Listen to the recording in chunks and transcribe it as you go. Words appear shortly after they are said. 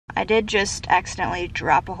I did just accidentally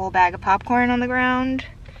drop a whole bag of popcorn on the ground.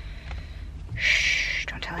 Shh,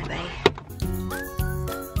 don't tell anybody.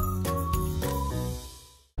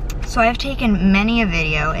 So I've taken many a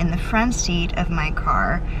video in the front seat of my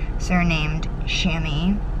car, surnamed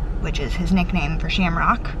Shammy, which is his nickname for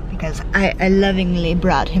Shamrock, because I lovingly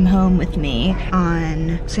brought him home with me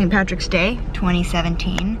on St. Patrick's Day,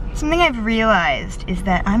 2017. Something I've realized is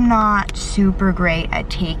that I'm not super great at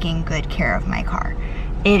taking good care of my car.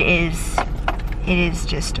 It is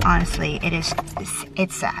just, honestly,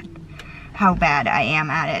 it's sad how bad I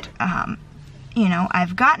am at it. You know,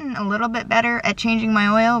 I've gotten a little bit better at changing my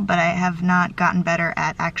oil, but I have not gotten better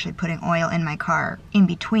at actually putting oil in my car in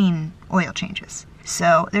between oil changes.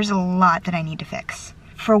 So there's a lot that I need to fix.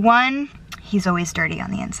 For one, he's always dirty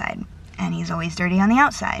on the inside, and he's always dirty on the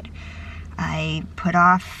outside. I put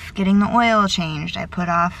off getting the oil changed. I put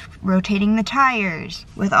off rotating the tires.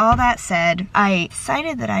 With all that said, I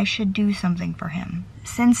decided that I should do something for him.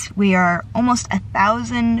 Since we are almost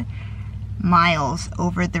 1,000 miles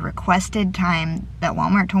over the requested time that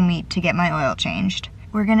Walmart told me to get my oil changed,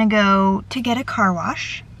 we're gonna go to get a car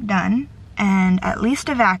wash done and at least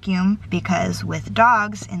a vacuum, because with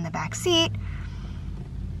dogs in the back seat,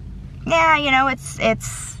 yeah, you know,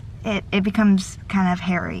 it becomes kind of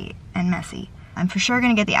hairy and messy. I'm for sure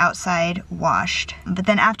gonna get the outside washed, but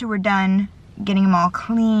then after we're done getting them all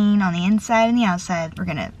clean on the inside and the outside, we're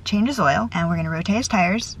gonna change his oil and we're gonna rotate his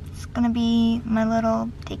tires. It's gonna be my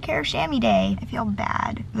little take care of Shammy day. I feel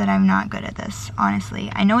bad that I'm not good at this,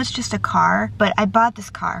 honestly. I know it's just a car, but I bought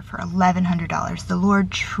this car for $1,100. The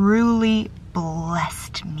Lord truly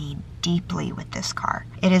blessed me deeply with this car.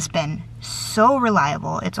 It has been so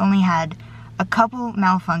reliable. It's only had a couple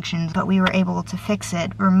malfunctions, but we were able to fix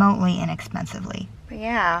it remotely inexpensively. But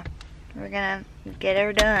yeah, we're gonna get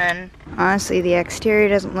her done. Honestly, the exterior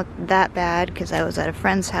doesn't look that bad because I was at a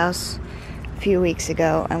friend's house a few weeks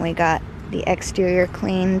ago and we got the exterior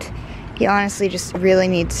cleaned. He honestly just really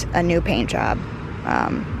needs a new paint job.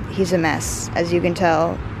 He's a mess, as you can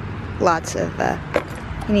tell.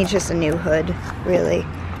 He needs just a new hood, really.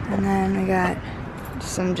 And then we got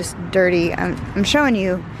some just dirty, I'm showing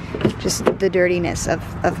you just the dirtiness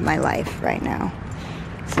of my life right now.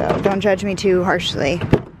 So don't judge me too harshly.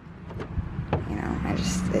 You know,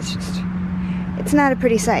 it's not a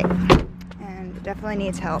pretty sight. And it definitely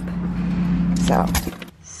needs help. So,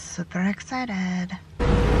 super excited.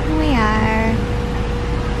 Here we are.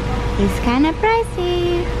 He's kind of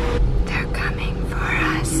pricey. They're coming for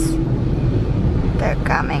us. They're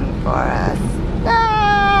coming for us.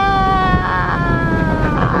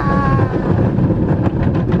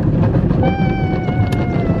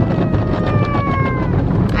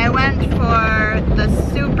 I went for the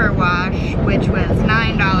super wash, which was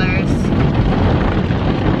 $9.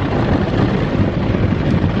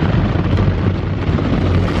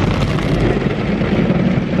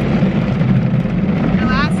 The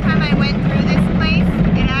last time I went through this place,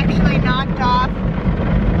 it actually knocked off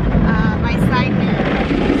my side mirror.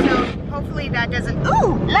 So hopefully that doesn't,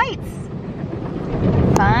 ooh, lights!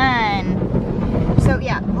 Fun. So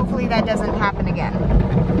yeah, hopefully that doesn't happen again.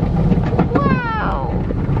 Wow.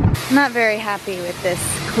 I'm not very happy with this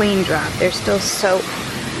clean drop. There's still soap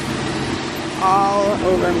all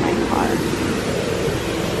over my car.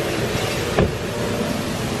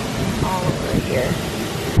 All over here.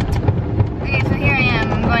 Okay, so here I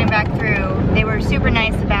am. I'm going back through. They were super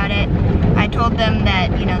nice about it. I told them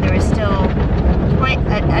that, you know, there was still quite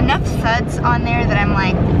enough suds on there that I'm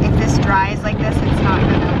like, if this dries like this, it's not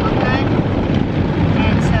gonna look good.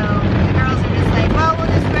 And so the girls are just like, well, we'll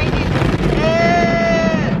just spray you.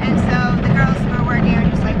 And so the girls who are working are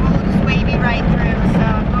just like, well, we'll just wave you right through. So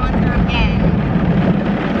I'm going through again,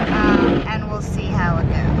 and we'll see how it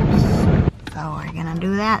goes. So we're gonna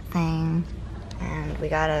do that thing, and we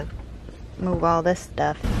gotta move all this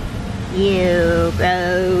stuff. Ew,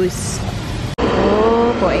 gross.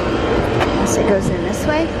 Oh boy. Unless it goes in this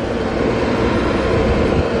way.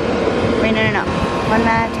 Wait, no. One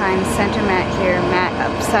mat at a time, center mat here, mat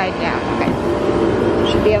upside down. Okay.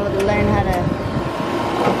 Should be able to learn how to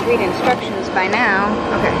read instructions by now.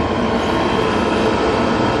 Okay.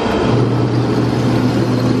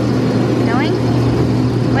 Knowing?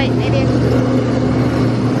 Wait, maybe it's...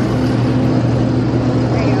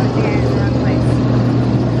 There you go, there, in the wrong place.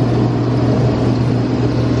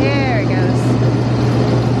 There it goes.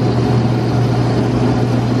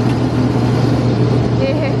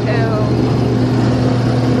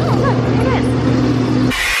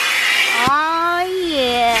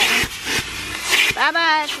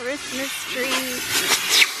 Bye-bye, Christmas tree.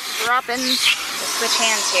 Dropping. Let's switch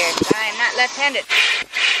hands here. I'm not left-handed.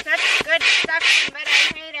 Such good suction, but I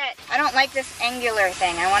hate it. I don't like this angular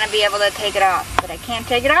thing. I want to be able to take it off, but I can't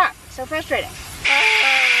take it off. So frustrating.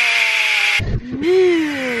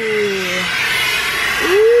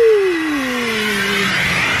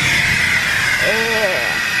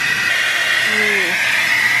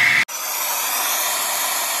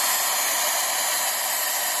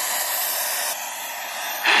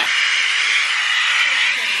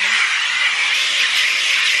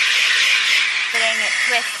 It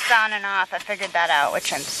twists on and off. I figured that out,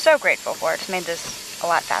 which I'm so grateful for. It's made this a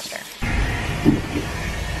lot faster.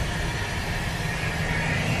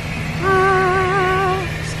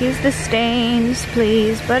 Excuse the stains,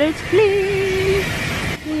 please, but it's clean.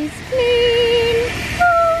 It's clean.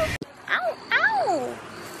 Oh. Ow, ow.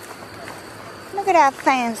 Look at that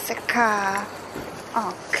fancy car.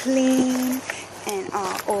 All clean and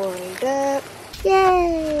all oiled up.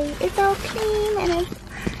 Yay, it's all clean and it's...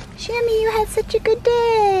 Shammy, you had such a good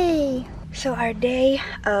day. So our day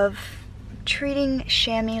of treating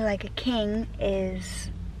Shammy like a king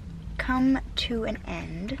is come to an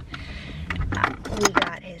end. We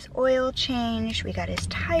got his oil changed, we got his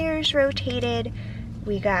tires rotated,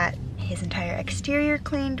 we got his entire exterior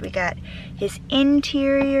cleaned, we got his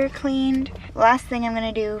interior cleaned. The last thing I'm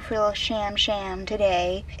gonna do for little Sham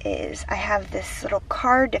today is I have this little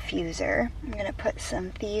car diffuser. I'm gonna put some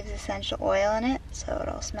Thieves essential oil in it so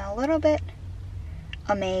it'll smell a little bit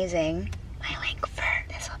amazing. My link for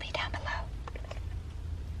this will be down below.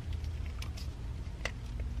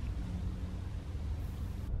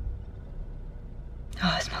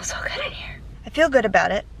 Oh, it smells so good in here. I feel good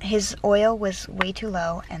about it. His oil was way too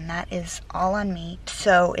low and that is all on me.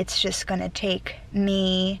 So it's just gonna take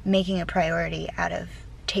me making a priority out of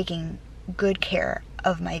taking good care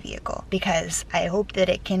of my vehicle because I hope that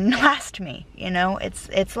it can last me, you know?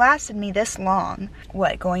 It's lasted me this long.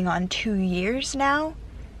 What, going on 2 years now?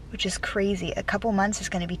 Which is crazy. A couple months is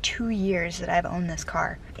gonna be 2 years that I've owned this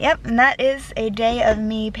car. Yep, and that is a day of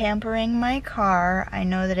me pampering my car. I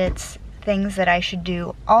know that it's things that I should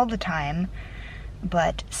do all the time,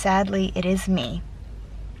 but sadly it is me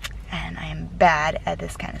and I am bad at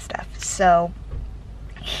this kind of stuff. So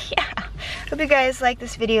yeah, hope you guys like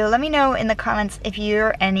this video. Let me know in the comments if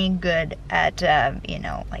you're any good at you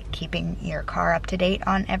know, like keeping your car up to date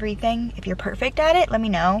on everything. If you're perfect at it, let me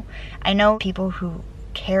know. I know people who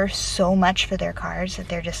care so much for their cars that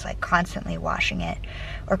they're just like constantly washing it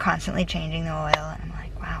or constantly changing the oil, and I'm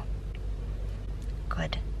like, wow,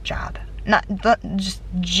 good job. Not just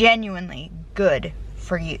genuinely good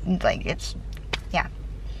for you. Like, it's, yeah.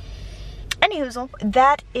 Anyhoozle,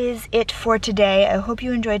 that is it for today. I hope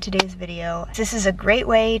you enjoyed today's video. This is a great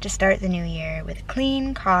way to start the new year with a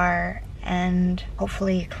clean car and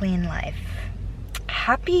hopefully a clean life.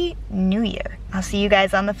 Happy New Year. I'll see you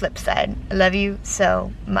guys on the flip side. I love you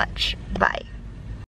so much. Bye.